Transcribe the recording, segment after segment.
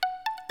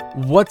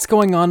What's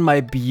going on,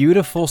 my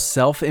beautiful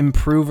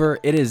self-improver?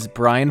 It is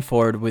Brian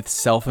Ford with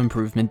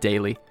Self-Improvement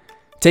Daily.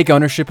 Take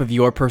ownership of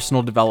your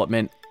personal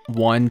development,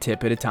 one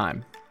tip at a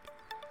time.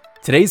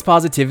 Today's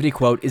positivity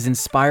quote is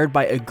inspired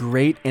by a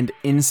great and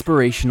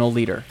inspirational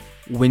leader,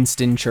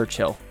 Winston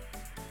Churchill.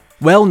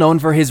 Well known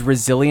for his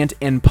resilient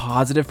and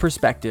positive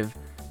perspective,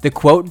 the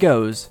quote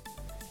goes,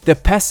 "The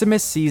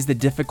pessimist sees the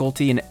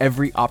difficulty in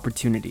every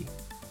opportunity.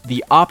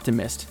 The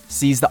optimist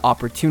sees the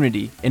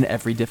opportunity in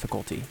every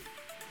difficulty."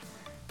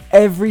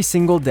 Every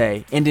single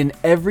day and in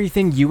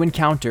everything you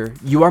encounter,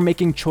 you are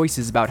making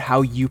choices about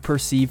how you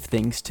perceive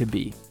things to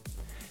be.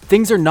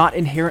 Things are not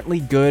inherently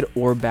good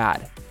or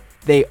bad.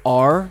 They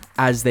are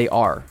as they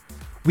are.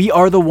 We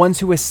are the ones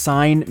who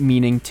assign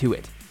meaning to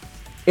it.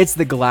 It's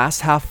the glass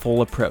half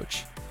full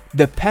approach.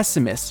 The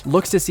pessimist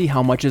looks to see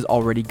how much is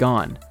already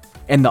gone,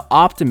 and the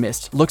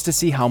optimist looks to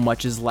see how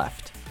much is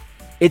left.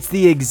 It's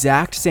the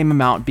exact same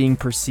amount being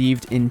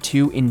perceived in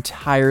two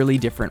entirely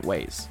different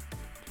ways.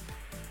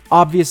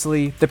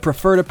 Obviously, the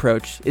preferred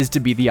approach is to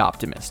be the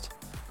optimist.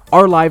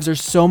 Our lives are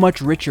so much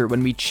richer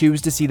when we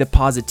choose to see the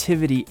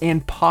positivity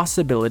and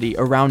possibility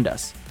around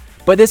us.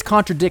 But this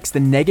contradicts the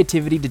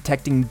negativity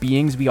detecting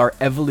beings we are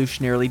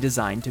evolutionarily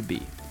designed to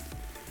be.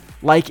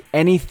 Like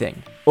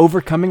anything,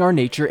 overcoming our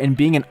nature and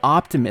being an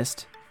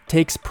optimist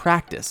takes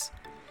practice.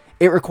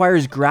 It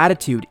requires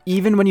gratitude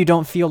even when you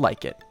don't feel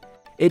like it.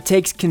 It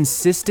takes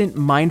consistent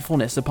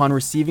mindfulness upon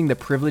receiving the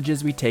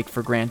privileges we take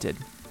for granted.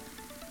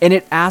 And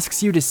it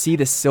asks you to see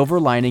the silver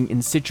lining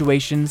in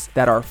situations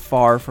that are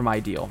far from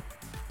ideal.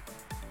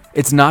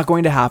 It's not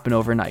going to happen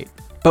overnight,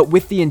 but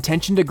with the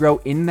intention to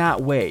grow in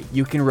that way,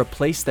 you can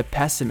replace the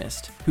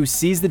pessimist who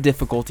sees the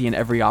difficulty in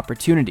every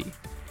opportunity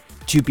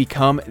to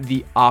become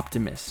the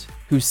optimist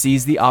who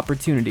sees the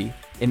opportunity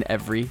in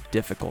every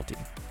difficulty.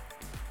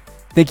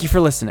 Thank you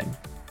for listening,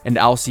 and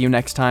I'll see you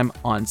next time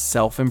on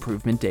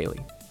Self-Improvement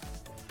Daily.